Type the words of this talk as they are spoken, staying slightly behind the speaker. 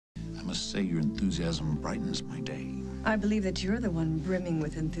must say your enthusiasm brightens my day. I believe that you're the one brimming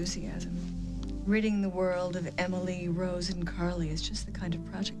with enthusiasm. Ridding the world of Emily, Rose, and Carly is just the kind of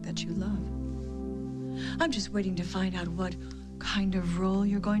project that you love. I'm just waiting to find out what kind of role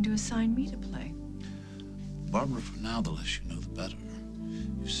you're going to assign me to play. Barbara, for now, the less you know, the better.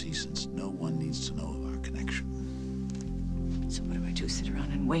 You see, since no one needs to know of our connection. So what do I do, sit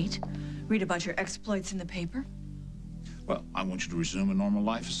around and wait? Read about your exploits in the paper? Well, I want you to resume a normal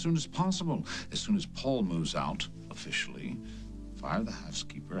life as soon as possible. As soon as Paul moves out, officially, fire the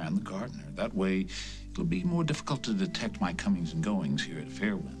housekeeper and the gardener. That way, it'll be more difficult to detect my comings and goings here at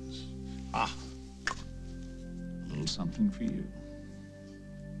Fairwinds. Ah, a little something for you.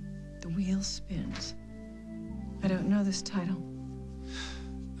 The Wheel Spins. I don't know this title.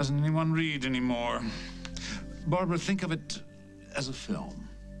 Doesn't anyone read anymore? Barbara, think of it as a film.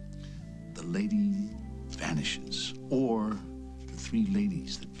 The Lady Vanishes, or the Three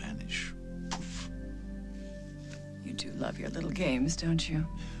Ladies That Vanish. Poof. You do love your little games, don't you?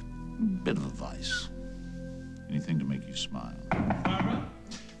 Bit of a vice. Anything to make you smile. Barbara?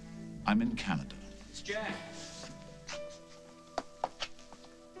 I'm in Canada. It's Jack.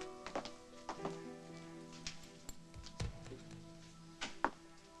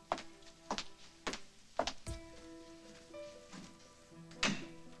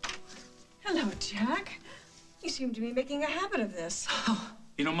 Hello, Jack. You seem to be making a habit of this. Oh,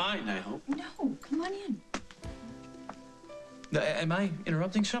 you don't mind, I hope? No, come on in. Am I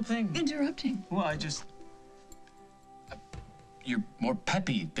interrupting something? Interrupting? Well, you're more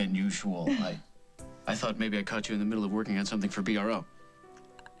peppy than usual. I thought maybe I caught you in the middle of working on something for BRO.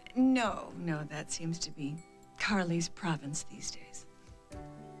 No, that seems to be Carly's province these days.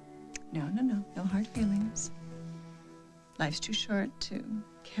 No hard feelings. Life's too short to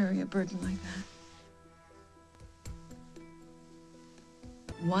carry a burden like that.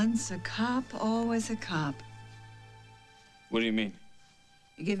 Once a cop, always a cop. What do you mean?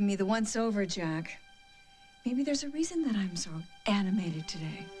 You're giving me the once-over, Jack. Maybe there's a reason that I'm so animated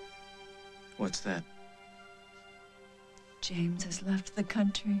today. What's that? James has left the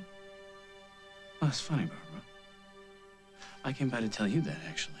country. Oh, that's funny, Barbara. I came by to tell you that,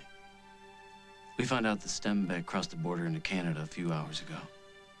 actually. We found out that Stembeck crossed the border into Canada a few hours ago.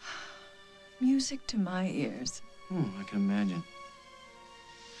 Music to my ears. I can imagine.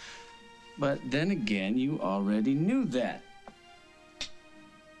 But then again, you already knew that.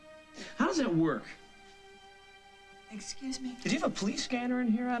 How does that work? Excuse me? Did you have a police scanner in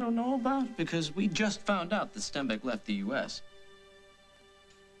here I don't know about? Because we just found out that Stembeck left the U.S.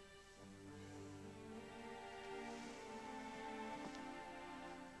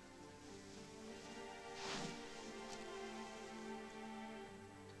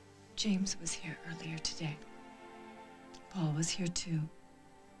 James was here earlier today. Paul was here too.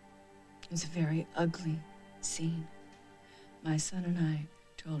 It was a very ugly scene. My son and I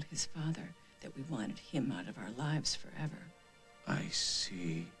told his father that we wanted him out of our lives forever. I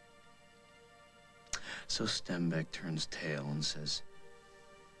see. So Stembeck turns tail and says,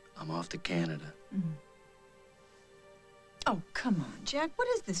 I'm off to Canada. Oh, come on, Jack. What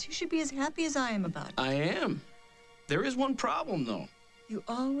is this? You should be as happy as I am about it. I am. There is one problem, though. You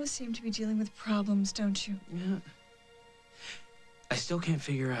always seem to be dealing with problems, don't you? Yeah. I still can't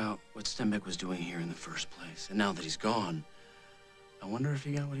figure out what Stembeck was doing here in the first place. And now that he's gone, I wonder if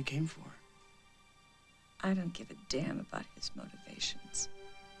he got what he came for. I don't give a damn about his motivations.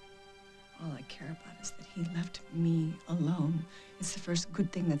 All I care about is that he left me alone. It's the first good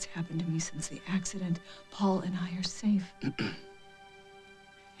thing that's happened to me since the accident. Paul and I are safe.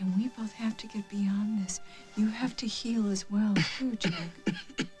 And we both have to get beyond this. You have to heal as well, too, Jack.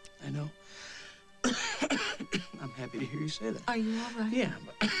 I know. I'm happy to hear you say that. Are you all right? Yeah,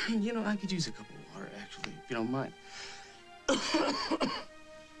 but, you know, I could use a cup of water, actually, if you don't mind. I'll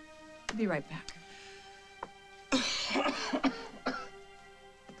be right back.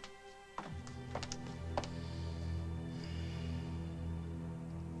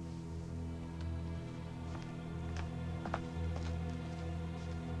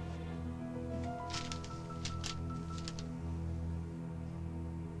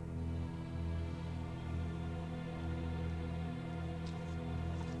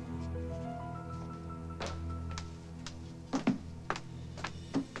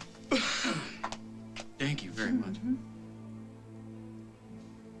 Thank you very much.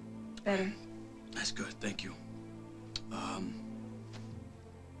 Better. That's good, thank you.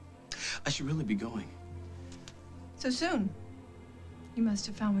 I should really be going. So soon? You must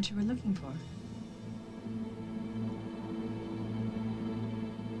have found what you were looking for.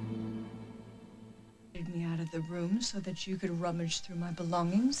 Me out of the room so that you could rummage through my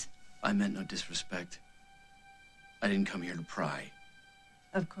belongings. I meant no disrespect. I didn't come here to pry.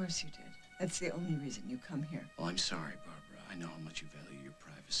 Of course you did. That's the only reason you come here. Well, I'm sorry, Barbara. I know how much you value your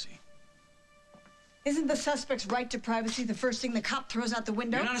privacy. Isn't the suspect's right to privacy the first thing the cop throws out the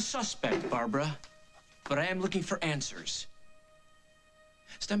window? You're not a suspect, Barbara. But I am looking for answers.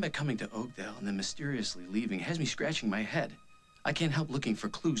 Stenbeck coming to Oakdale and then mysteriously leaving has me scratching my head. I can't help looking for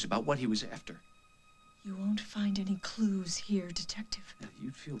clues about what he was after. You won't find any clues here, Detective. Yeah,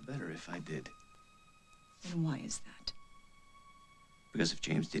 you'd feel better if I did. And why is that? Because if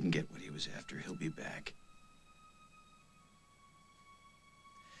James didn't get what he was after, he'll be back.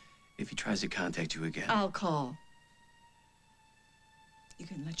 If he tries to contact you again... I'll call. You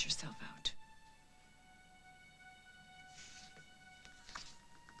can let yourself out.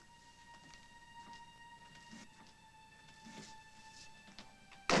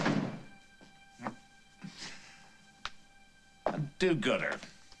 A do-gooder.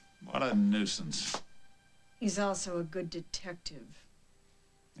 What a nuisance. He's also a good detective.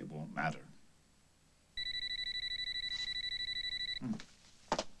 It won't matter.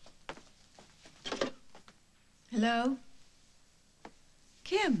 Hello?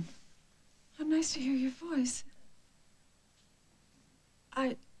 Kim. How nice to hear your voice.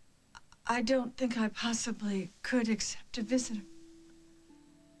 I don't think I possibly could accept a visitor.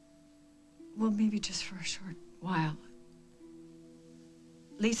 Well, maybe just for a short while.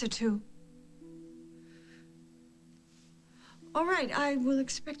 Lisa, too. All right, I will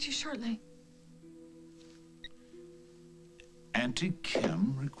expect you shortly. Auntie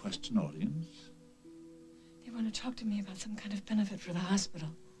Kim requests an audience. They want to talk to me about some kind of benefit for the hospital.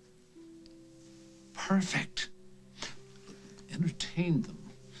 Perfect. Entertain them.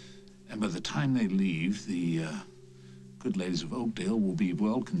 And by the time they leave, the good ladies of Oakdale will be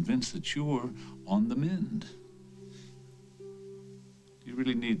well convinced that you're on the mend. Do you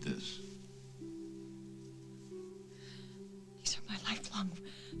really need this? These are my lifelong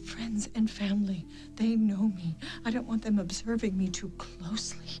friends and family. They know me. I don't want them observing me too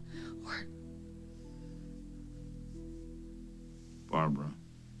closely, or... Barbara,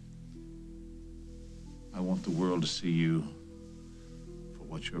 I want the world to see you for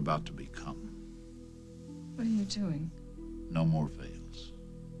what you're about to become. What are you doing? No more veils.